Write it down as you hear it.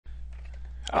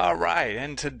All right,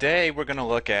 and today we're going to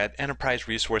look at enterprise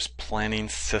resource planning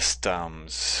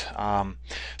systems.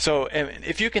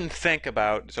 If you can think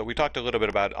about, so we talked a little bit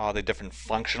about all the different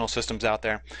functional systems out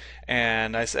there,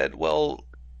 and I said, well,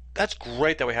 that's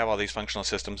great that we have all these functional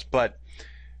systems, but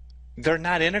they're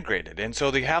not integrated. And so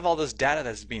they have all this data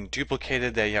that's being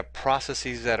duplicated. They have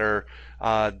processes that are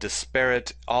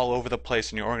disparate all over the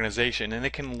place in your organization, and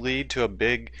it can lead to a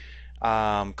big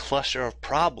cluster of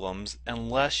problems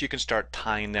unless you can start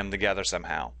tying them together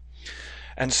somehow.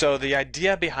 And so the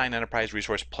idea behind enterprise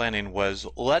resource planning was,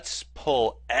 let's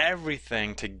pull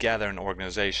everything together in an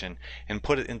organization and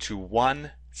put it into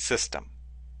one system.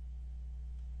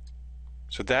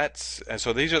 So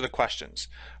these are the questions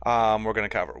we're going to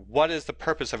cover. What is the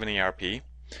purpose of an ERP?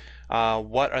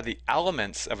 What are the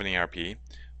elements of an ERP?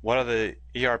 What are the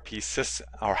ERP systems,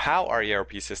 or how are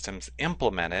ERP systems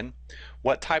implemented?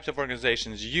 What types of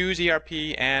organizations use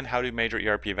ERP, and how do major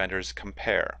ERP vendors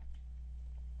compare?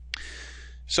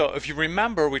 So if you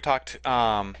remember, we talked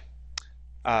back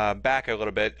a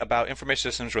little bit about information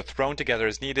systems were thrown together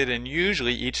as needed, and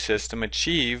usually each system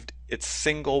achieved its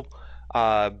single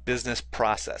business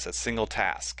process, a single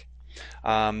task.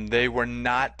 They were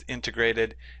not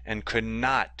integrated and could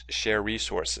not share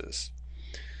resources.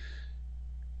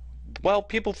 Well,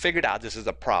 people figured out this is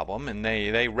a problem, and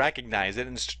they recognized it,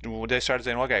 and they started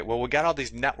saying, okay, well, we got all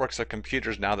these networks of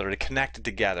computers now that are connected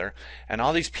together, and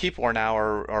all these people are now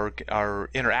are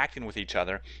interacting with each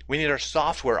other. We need our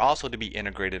software also to be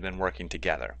integrated and working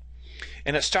together.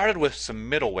 And it started with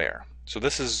some middleware. So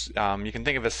this is, you can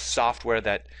think of as software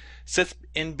that sits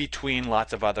in between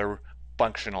lots of other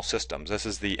functional systems. This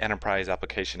is the enterprise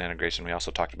application integration we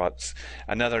also talked about.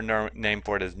 Another name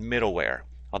for it is middleware.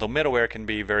 Although middleware can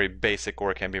be very basic or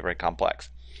it can be very complex.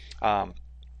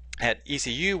 At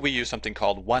ECU, we use something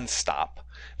called OneStop.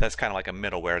 That's kind of like a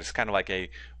middleware. It's kind of like a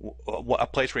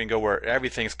place where you can go where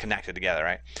everything's connected together,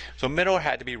 right? So middleware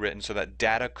had to be written so that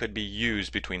data could be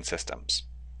used between systems.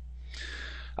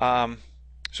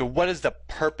 So what is the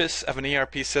purpose of an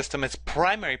ERP system? Its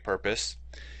primary purpose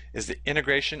is the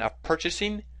integration of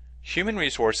purchasing, human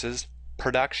resources,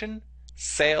 production,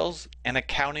 sales, and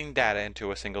accounting data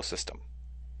into a single system.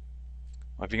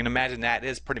 If you can imagine, that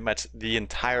is pretty much the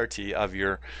entirety of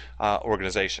your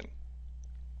organization.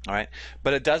 All right,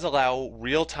 but it does allow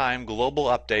real-time global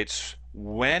updates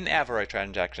whenever a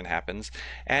transaction happens,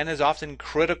 and is often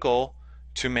critical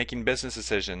to making business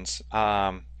decisions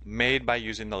made by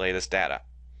using the latest data.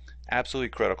 Absolutely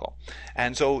critical.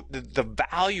 And so the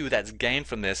value that's gained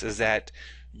from this is that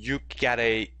you get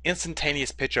a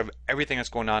instantaneous picture of everything that's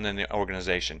going on in the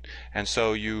organization. And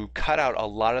so you cut out a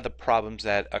lot of the problems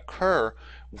that occur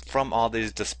from all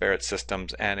these disparate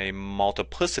systems and a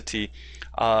multiplicity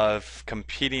of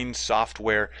competing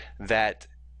software that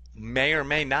may or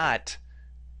may not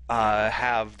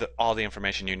have all the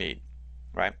information you need,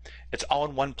 right? It's all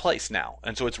in one place now,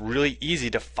 and so it's really easy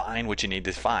to find what you need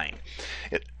to find.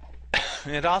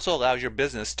 It also allows your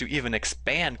business to even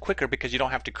expand quicker because you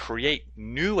don't have to create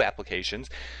new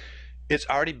applications. It's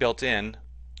already built in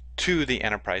to the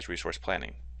enterprise resource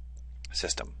planning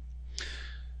system.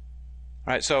 All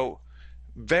right, so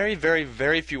very, very,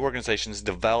 very few organizations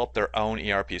develop their own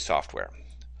ERP software.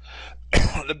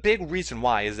 The big reason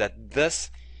why is that this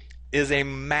is a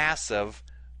massive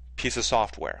piece of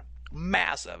software.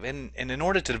 Massive. And in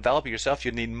order to develop it yourself,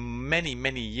 you need many,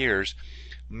 many years,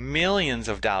 millions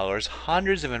of dollars,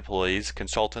 hundreds of employees,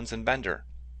 consultants, and vendor.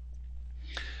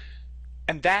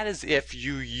 And that is if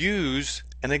you use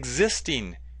an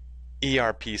existing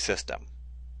ERP system.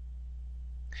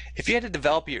 If you had to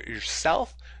develop it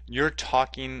yourself, you're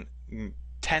talking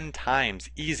 10 times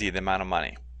easy the amount of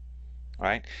money.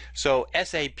 Right? So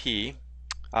SAP is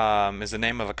the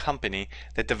name of a company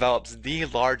that develops the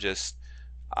largest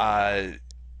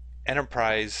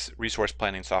enterprise resource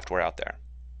planning software out there.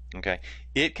 Okay,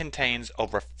 it contains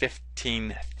over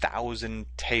 15,000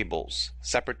 tables,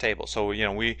 separate tables. So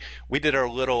we did our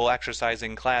little exercise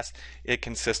in class. It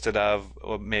consisted of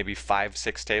maybe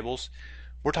 5-6 tables.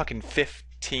 We're talking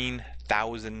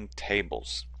 15,000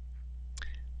 tables.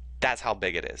 That's how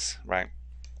big it is, right?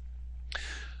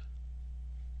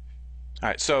 All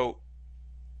right, so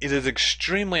it is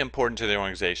extremely important to the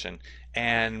organization,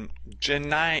 and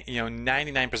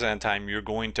 99% of the time you're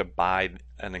going to buy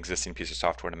an existing piece of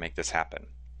software to make this happen.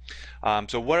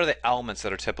 So what are the elements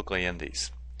that are typically in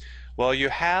these? Well, you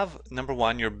have, number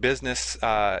one, your business,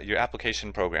 your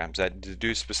application programs that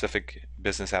do specific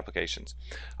business applications.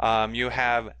 You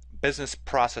have business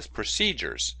process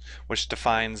procedures, which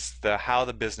defines how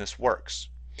the business works.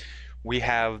 We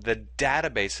have the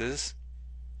databases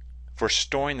for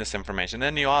storing this information.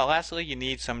 Then lastly, you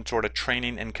need some sort of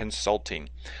training and consulting.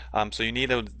 So you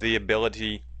need the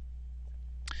ability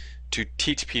to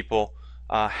teach people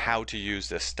how to use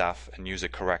this stuff and use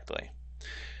it correctly.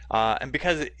 And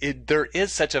because there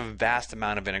is such a vast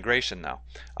amount of integration now,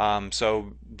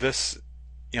 so this,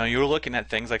 you're looking at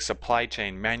things like supply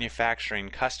chain, manufacturing,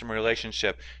 customer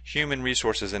relationship, human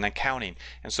resources, and accounting.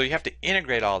 And so you have to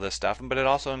integrate all this stuff, but it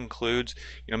also includes,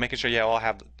 making sure you all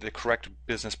have the correct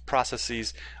business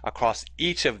processes across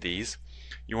each of these.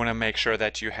 You want to make sure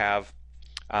that you have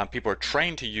people are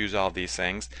trained to use all these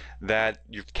things, that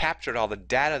you've captured all the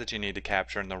data that you need to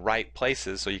capture in the right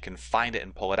places so you can find it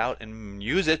and pull it out and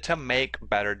use it to make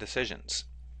better decisions.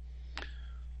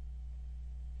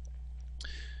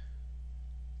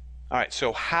 All right,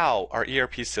 so how are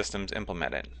ERP systems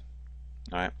implemented?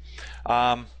 All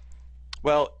right.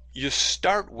 Well, you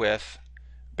start with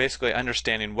basically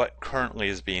understanding what currently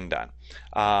is being done.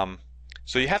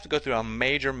 So you have to go through a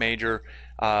major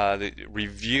the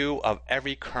review of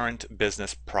every current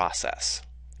business process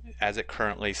as it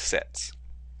currently sits.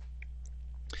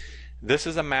 This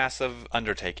is a massive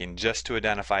undertaking just to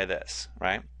identify this,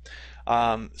 right?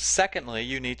 Secondly,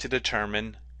 you need to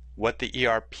determine what the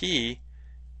ERP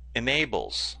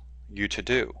enables you to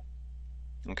do.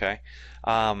 Okay.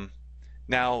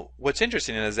 Now, what's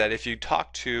interesting is that if you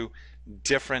talk to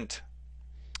different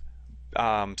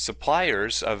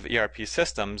suppliers of ERP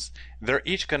systems, they're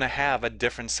each going to have a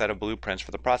different set of blueprints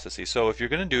for the processes. So if you're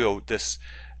going to do this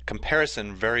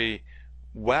comparison very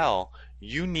well,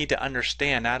 you need to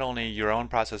understand not only your own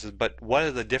processes, but what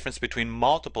is the difference between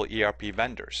multiple ERP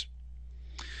vendors.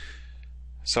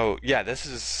 So yeah,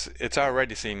 it's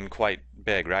already seeming quite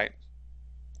big, right?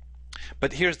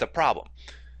 But here's the problem,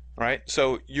 right?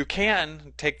 So you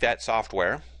can take that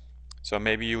software. So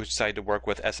maybe you decide to work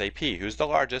with SAP, who's the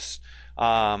largest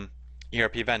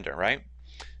ERP vendor, right?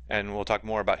 And we'll talk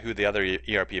more about who the other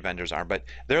ERP vendors are, but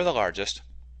they're the largest.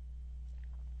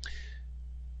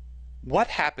 What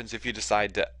happens if you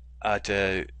decide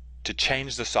to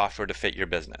change the software to fit your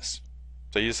business?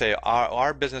 So you say,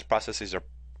 our business processes are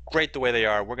great the way they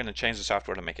are, we're going to change the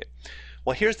software to make it.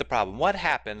 Well, here's the problem. What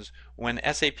happens when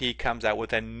SAP comes out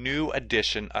with a new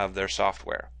edition of their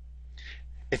software?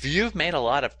 If you've made a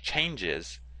lot of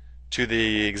changes to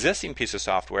the existing piece of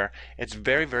software, it's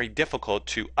very difficult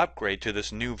to upgrade to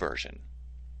this new version.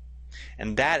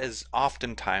 And that is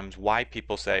oftentimes why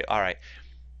people say, all right,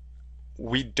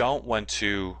 we don't want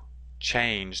to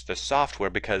change the software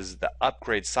because the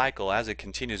upgrade cycle as it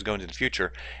continues going into the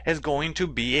future is going to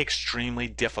be extremely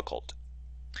difficult.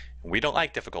 We don't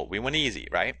like difficult, we want easy,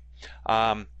 right?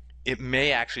 It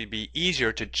may actually be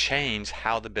easier to change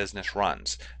how the business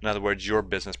runs. In other words, your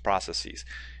business processes.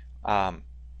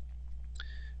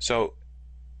 So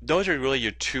those are really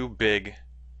your two big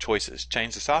choices: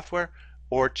 change the software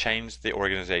or change the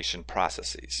organization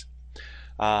processes.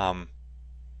 Now,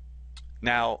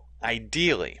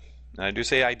 ideally, and I do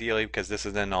say ideally because this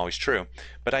isn't always true,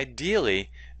 but ideally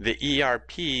the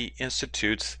ERP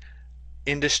institutes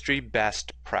industry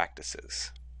best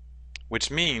practices, which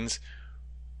means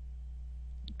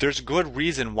there's good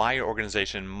reason why your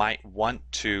organization might want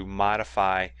to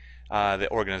modify the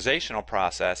organizational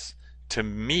process to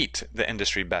meet the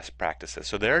industry best practices.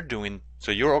 So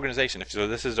your organization, so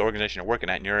this is the organization you're working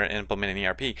at and you're implementing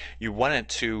ERP, you want it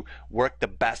to work the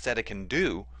best that it can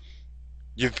do.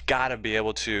 You've got to be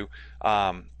able to,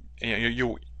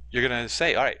 you're going to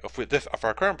say, all right, if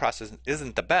our current process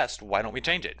isn't the best, why don't we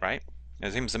change it, right?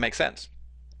 It seems to make sense.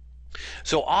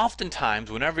 So oftentimes,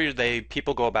 whenever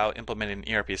people go about implementing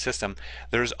an ERP system,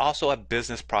 there's also a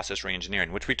business process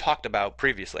reengineering, which we talked about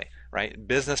previously, right?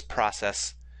 Business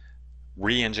process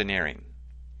reengineering.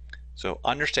 So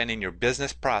understanding your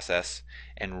business process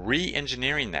and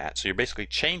re-engineering that, so you're basically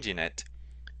changing it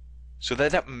so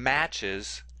that it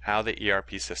matches how the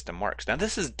ERP system works. Now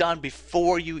this is done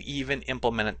before you even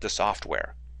implement the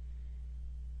software.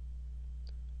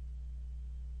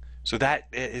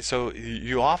 So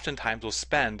you oftentimes will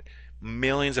spend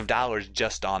millions of dollars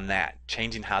just on that,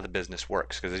 changing how the business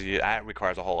works, because that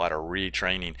requires a whole lot of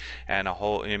retraining and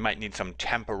you might need some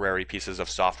temporary pieces of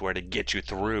software to get you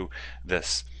through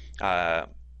this. So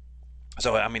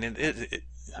I mean,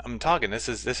 I'm talking. This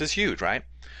is huge, right?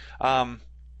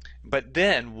 But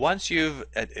then once you've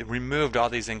removed all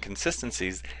these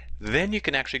inconsistencies, then you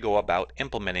can actually go about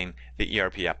implementing the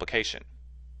ERP application.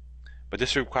 But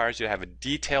this requires you to have a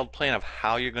detailed plan of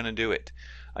how you're going to do it.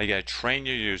 You got to train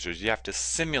your users. You have to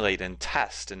simulate and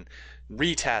test and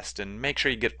retest and make sure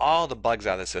you get all the bugs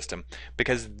out of the system,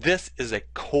 because this is a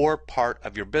core part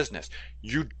of your business.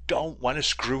 You don't want to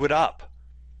screw it up.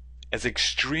 It's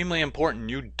extremely important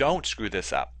you don't screw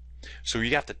this up. So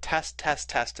you have to test, test,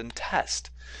 test, and test.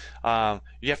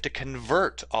 You have to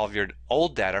convert all of your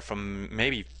old data from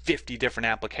maybe 50 different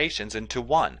applications into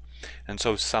one. And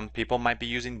so some people might be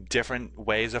using different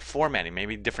ways of formatting,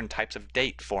 maybe different types of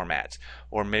date formats,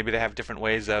 or maybe they have different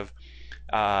ways of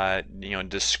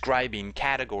describing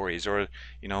categories, or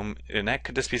and that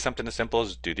could just be something as simple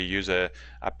as, do they use a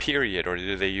period, or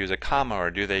do they use a comma, or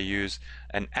do they use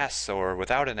an S or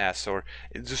without an S, or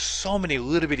there's so many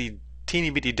little bitty teeny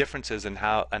bitty differences in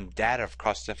how and data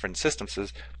across different systems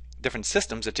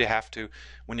that you have to,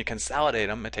 when you consolidate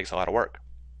them, it takes a lot of work.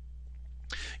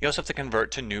 You also have to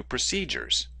convert to new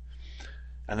procedures.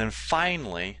 And then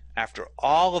finally, after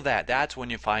all of that, that's when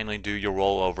you finally do your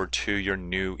rollover to your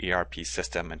new ERP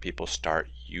system and people start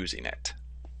using it.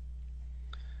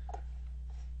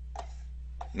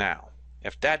 Now,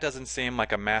 if that doesn't seem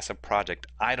like a massive project,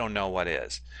 I don't know what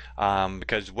is.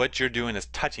 Because what you're doing is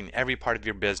touching every part of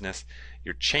your business,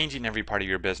 you're changing every part of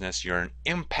your business, you're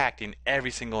impacting every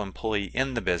single employee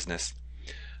in the business.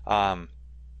 And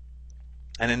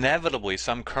inevitably,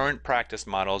 some current practice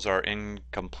models are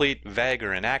incomplete, vague,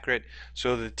 or inaccurate.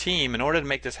 So the team, in order to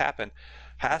make this happen,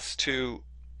 has to,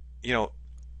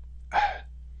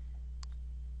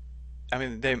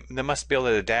 they must be able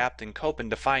to adapt and cope and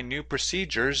define new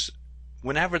procedures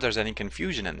whenever there's any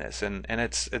confusion in this, and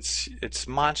it's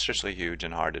monstrously huge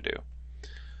and hard to do.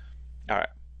 All right.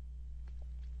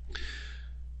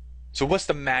 So what's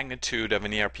the magnitude of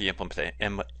an ERP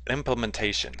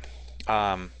implementation?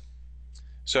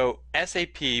 So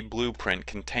SAP Blueprint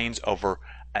contains over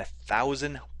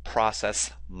 1,000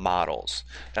 process models.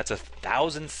 That's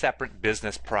 1,000 separate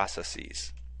business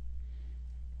processes.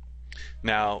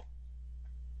 Now,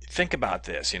 think about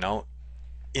this,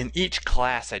 in each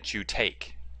class that you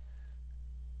take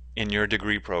in your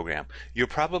degree program, you're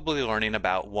probably learning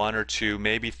about 1 or 2,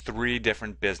 maybe 3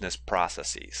 different business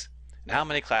processes. And how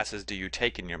many classes do you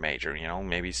take in your major?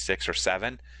 Maybe 6 or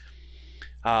 7.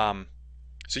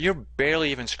 So you're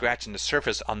barely even scratching the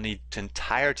surface on the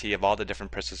entirety of all the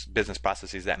different business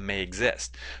processes that may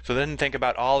exist. So then think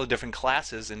about all the different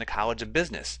classes in the College of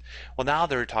Business. Well, now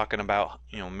they're talking about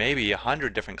maybe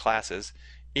 100 different classes,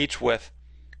 each with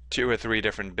 2 or 3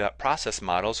 different process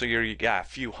models. So you got a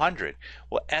few hundred.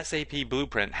 Well, SAP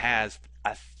Blueprint has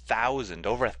 1,000,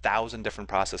 over 1,000 different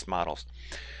process models.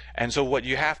 And so what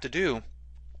you have to do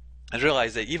is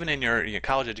realize that even in your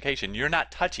college education, you're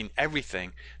not touching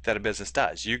everything that a business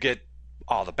does. You get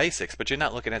all the basics, but you're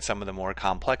not looking at some of the more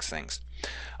complex things.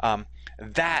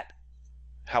 That,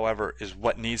 however, is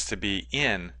what needs to be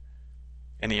in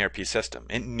an ERP system.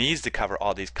 It needs to cover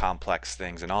all these complex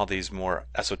things and all these more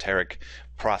esoteric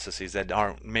processes that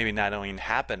aren't, maybe not only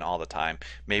happen all the time.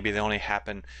 Maybe they only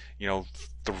happen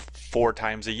 4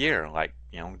 times a year, like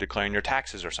declaring your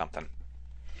taxes or something.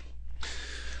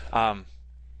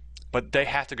 But they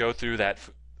have to go through that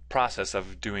process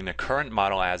of doing the current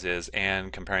model as is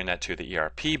and comparing that to the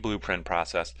ERP Blueprint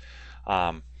process.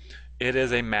 It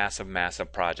is a massive,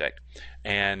 massive project.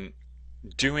 And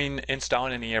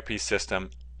installing an ERP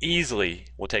system easily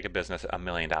will take a business $1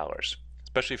 million,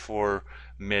 especially for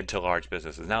mid to large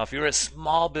businesses. Now, if you're a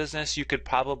small business, you could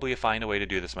probably find a way to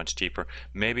do this much cheaper,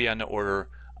 maybe on the order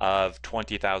of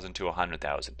 $20,000 to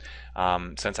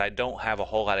 $100,000. Since I don't have a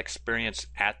whole lot of experience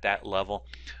at that level,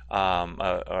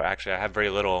 or actually I have very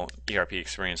little ERP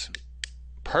experience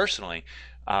personally,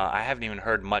 I haven't even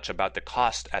heard much about the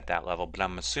cost at that level, but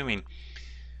I'm assuming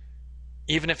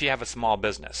even if you have a small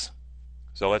business,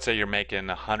 so let's say you're making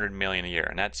 $100 million a year,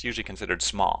 and that's usually considered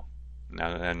small.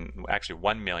 Now, and actually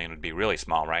 1 million would be really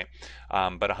small, right?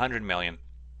 But 100 million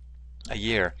a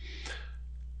year,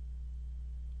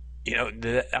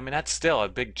 that's still a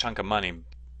big chunk of money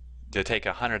to take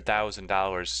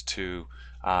 $100,000 to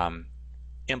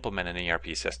implement an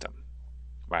ERP system,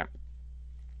 right?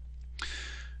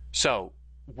 So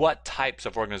what types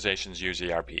of organizations use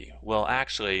ERP? Well,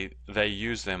 actually, they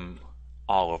use them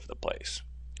all over the place.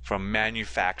 From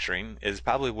manufacturing is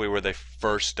probably where they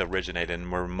first originated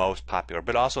and were most popular,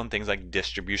 but also in things like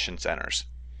distribution centers.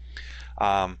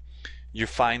 You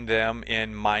find them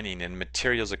in mining and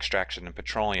materials extraction and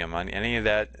petroleum, on any of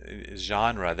that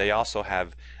genre. They also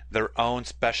have their own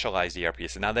specialized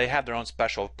ERPs. Now they have their own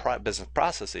special business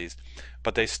processes,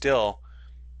 but they still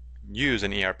use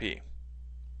an ERP.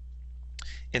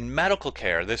 In medical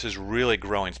care, this is really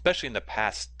growing, especially in the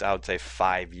past, I would say,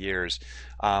 5 years.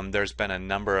 There's been a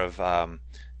number of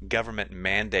government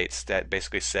mandates that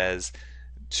basically says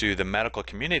to the medical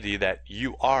community that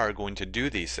you are going to do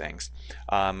these things,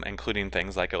 including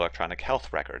things like electronic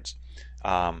health records,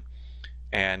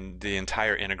 and the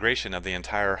entire integration of the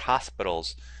entire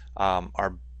hospitals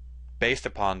are based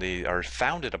upon these, or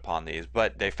founded upon these,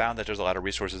 but they found that there's a lot of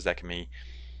resources that can be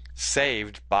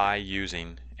saved by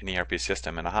using an ERP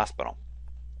system in a hospital.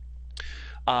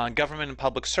 Government and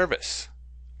public service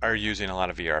are using a lot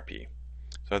of ERP.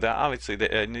 So that obviously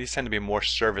these tend to be more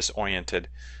service-oriented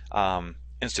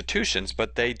institutions,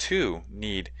 but they too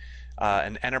need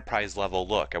an enterprise level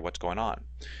look at what's going on.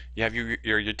 You have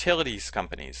your utilities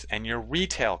companies and your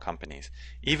retail companies,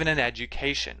 even in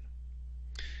education.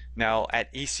 Now at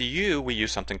ECU we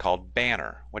use something called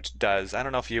Banner, which does, I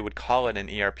don't know if you would call it an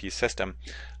ERP system,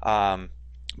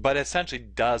 but essentially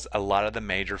does a lot of the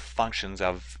major functions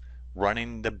of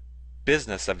running the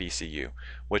business of ECU,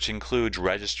 which includes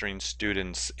registering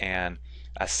students and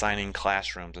assigning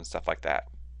classrooms and stuff like that.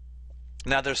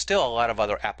 Now there's still a lot of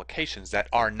other applications that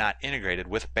are not integrated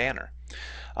with Banner,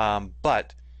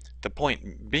 but the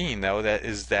point being though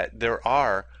is that there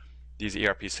are these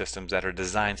ERP systems that are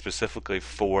designed specifically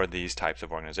for these types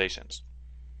of organizations.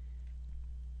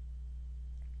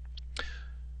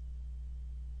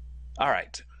 All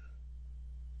right,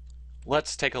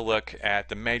 let's take a look at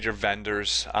the major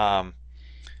vendors.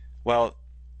 Well,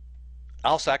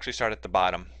 I'll actually start at the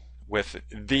bottom with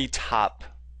the top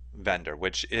vendor,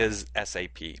 which is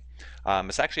SAP.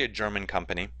 It's actually a German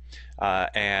company,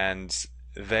 and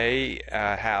they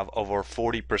have over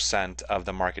 40% of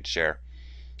the market share.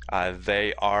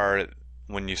 They are,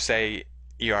 when you say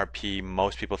ERP,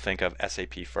 most people think of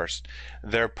SAP first.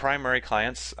 Their primary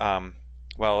clients,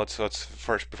 well, let's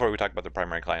first, before we talk about the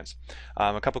primary clients,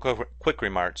 a couple quick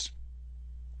remarks.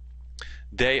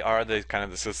 They are the kind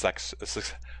of the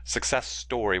success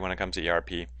story when it comes to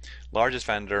ERP. Largest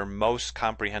vendor, most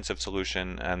comprehensive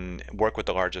solution, and work with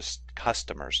the largest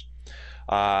customers.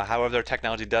 However, their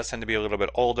technology does tend to be a little bit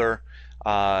older,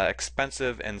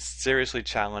 expensive, and seriously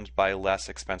challenged by less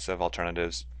expensive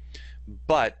alternatives.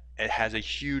 But it has a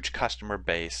huge customer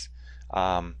base.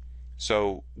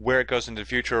 So where it goes into the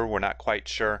future, we're not quite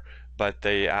sure, but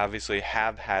they obviously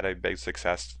have had a big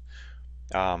success.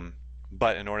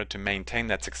 But in order to maintain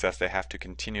that success, they have to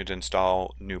continue to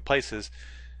install new places.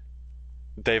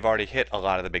 They've already hit a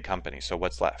lot of the big companies, so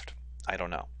what's left? I don't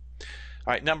know. All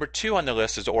right, number 2 on the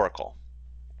list is Oracle.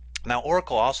 Now,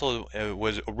 Oracle also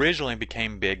originally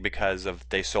became big because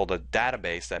they sold a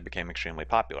database that became extremely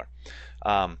popular,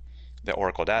 the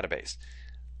Oracle database.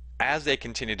 As they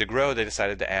continued to grow, they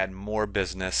decided to add more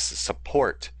business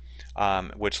support,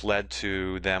 which led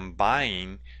to them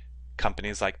buying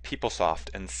companies like PeopleSoft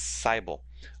and Siebel,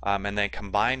 and they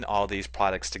combined all these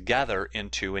products together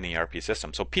into an ERP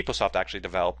system. So PeopleSoft actually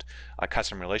developed a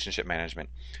customer relationship management,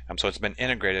 so it's been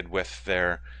integrated with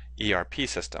their ERP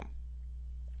system.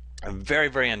 A very,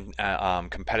 very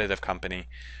competitive company,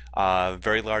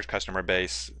 very large customer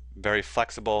base, very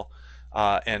flexible,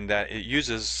 and that it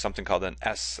uses something called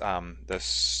the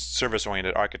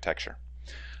service-oriented architecture,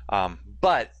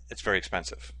 but it's very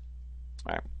expensive.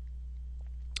 Right?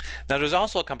 Now there's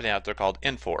also a company out there called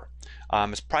Infor.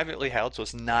 It's privately held, so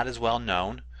it's not as well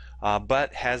known,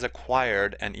 but has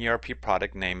acquired an ERP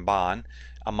product named Baan,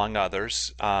 among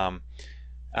others,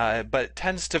 but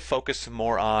tends to focus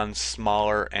more on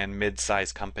smaller and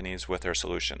mid-sized companies with their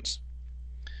solutions.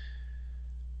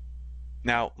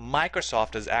 Now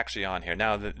Microsoft is actually on here.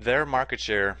 Now their market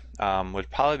share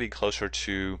would probably be closer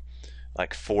to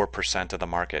like 4% of the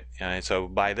market. And so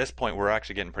by this point, we're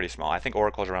actually getting pretty small. I think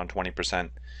Oracle's around 20%,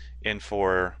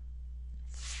 Infor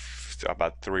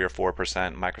about 3 or 4%,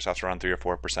 Microsoft's around 3 or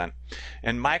 4%.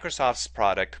 And Microsoft's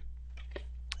product,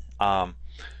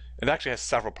 it actually has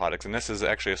several products, and this is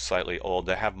actually slightly old.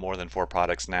 They have more than 4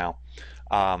 products now.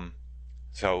 Because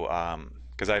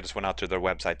I just went out to their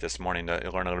website this morning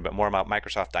to learn a little bit more about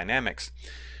Microsoft Dynamics,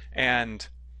 and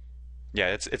yeah,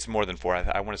 it's more than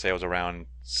 4. I want to say it was around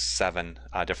 7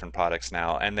 different products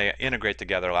now, and they integrate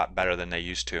together a lot better than they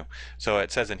used to. So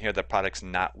it says in here the product's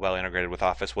not well integrated with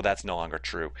Office. Well, that's no longer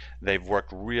true. They've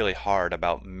worked really hard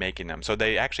about making them. So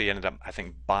they actually ended up, I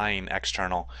think, buying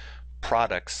external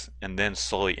products and then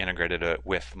slowly integrated it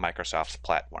with Microsoft's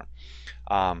platform.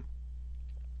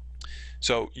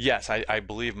 So yes, I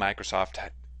believe Microsoft,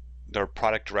 their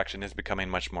product direction is becoming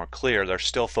much more clear. They're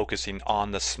still focusing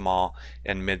on the small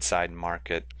and mid-sized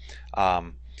market,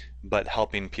 but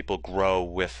helping people grow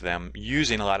with them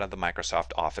using a lot of the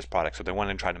Microsoft Office products. So they want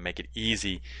to try to make it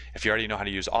easy. If you already know how to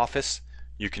use Office,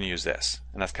 you can use this,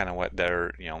 and that's kind of what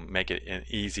they're, make it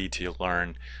easy to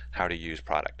learn how to use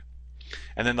product.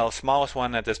 And then the smallest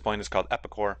one at this point is called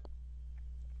Epicor.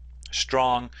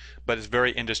 Strong, but it's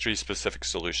very industry-specific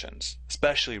solutions,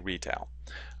 especially retail.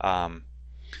 But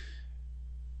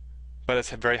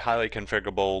it's very highly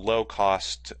configurable, low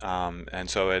cost, and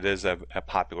so it is a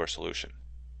popular solution.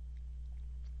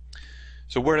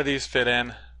 So where do these fit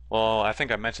in? Well, I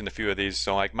think I mentioned a few of these.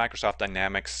 So like Microsoft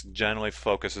Dynamics generally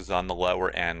focuses on the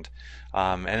lower end,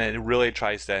 and it really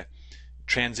tries to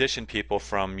transition people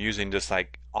from using just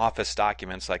like Office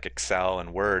documents like Excel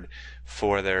and Word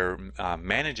for their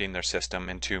managing their system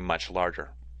into much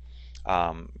larger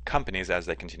companies as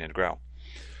they continue to grow.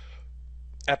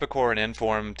 Epicor and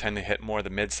Inform tend to hit more the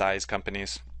mid-sized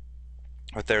companies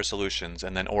with their solutions,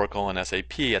 and then Oracle and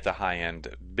SAP at the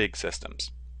high-end big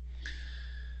systems.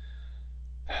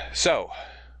 So,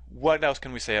 what else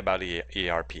can we say about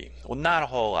ERP? Well, not a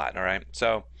whole lot, all right?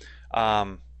 So,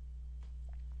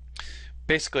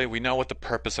 basically, we know what the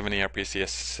purpose of an ERP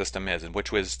system is, and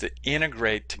which was to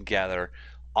integrate together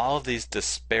all of these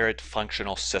disparate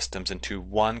functional systems into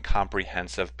one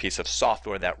comprehensive piece of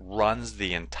software that runs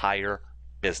the entire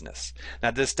business.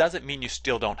 Now, this doesn't mean you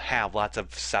still don't have lots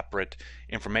of separate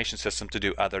information systems to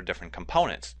do other different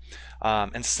components.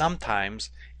 And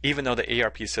sometimes, even though the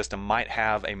ERP system might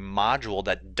have a module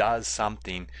that does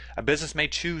something, a business may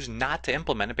choose not to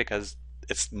implement it because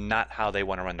it's not how they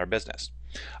want to run their business.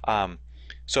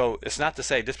 So it's not to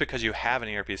say just because you have an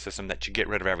ERP system that you get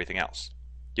rid of everything else.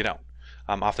 You don't.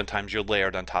 Oftentimes you're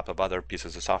layered on top of other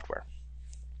pieces of software.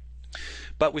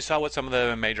 But we saw what some of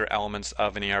the major elements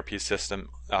of an ERP system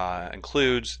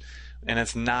includes, and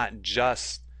it's not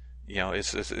just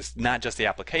it's not just the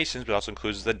applications, but also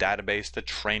includes the database, the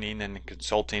training and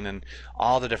consulting, and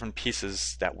all the different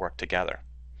pieces that work together.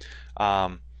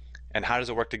 And how does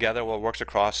it work together? Well, it works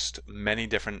across many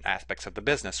different aspects of the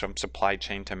business, from supply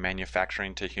chain to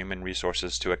manufacturing to human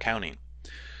resources to accounting.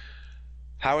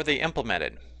 How are they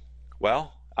implemented?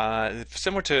 Well,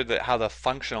 similar to how the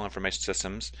functional information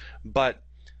systems, but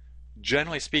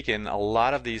generally speaking, a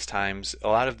lot of these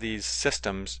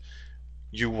systems,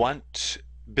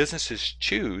 businesses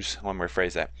choose, let me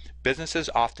rephrase that, businesses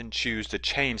often choose to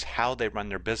change how they run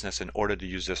their business in order to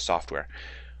use this software.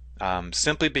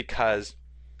 Simply because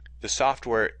the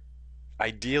software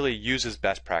ideally uses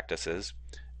best practices,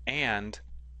 and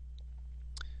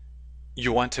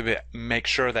you want to make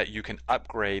sure that you can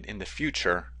upgrade in the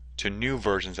future to new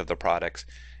versions of the products.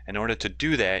 In order to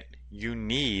do that, you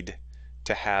need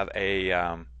to have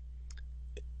a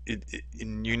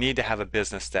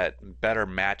business that better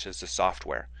matches the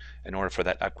software in order for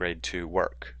that upgrade to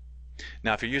work.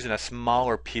 Now, if you're using a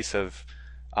smaller piece of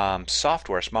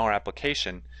software, a smaller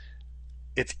application,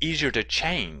 it's easier to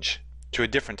change to a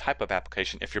different type of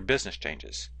application if your business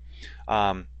changes.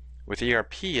 With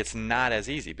ERP, it's not as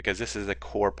easy because this is a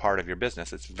core part of your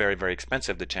business. It's very, very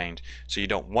expensive to change, so you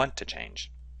don't want to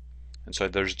change. And so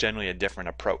there's generally a different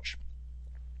approach.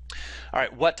 All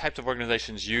right, what types of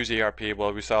organizations use ERP?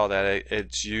 Well, we saw that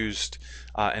it's used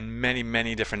in many,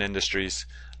 many different industries.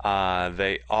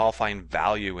 They all find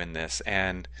value in this,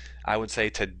 and I would say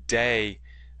today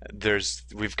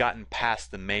we've gotten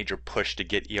past the major push to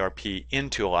get ERP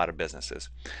into a lot of businesses.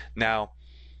 Now,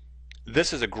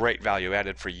 this is a great value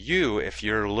added for you if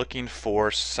you're looking for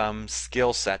some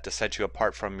skill set to set you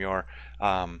apart from your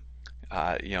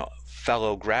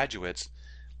fellow graduates.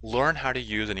 Learn how to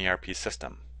use an ERP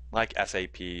system like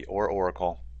SAP or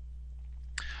Oracle.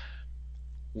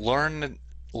 Learn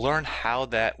how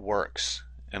that works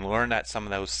and learn that some of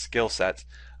those skill sets,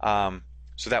 so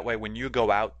that way when you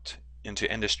go out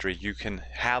into industry, you can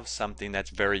have something that's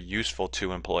very useful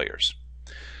to employers.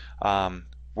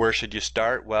 Where should you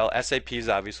start? Well, SAP is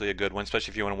obviously a good one,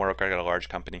 especially if you want to work at a large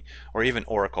company, or even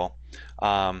Oracle.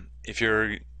 If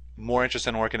you're more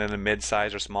interested in working in a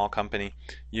mid-size or small company,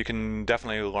 you can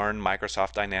definitely learn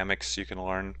Microsoft Dynamics. You can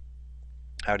learn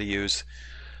how to use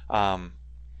the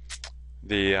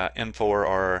Infor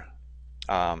or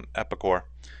Epicor.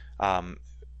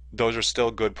 Those are still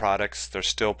good products. They're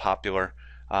still popular.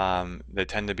 They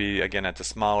tend to be, again, at the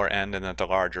smaller end and at the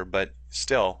larger, but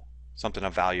still something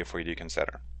of value for you to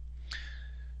consider.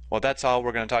 Well, that's all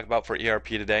we're going to talk about for ERP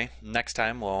today. Next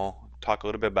time we'll talk a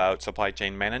little bit about supply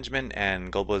chain management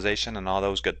and globalization and all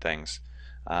those good things.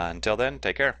 Until then,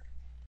 take care.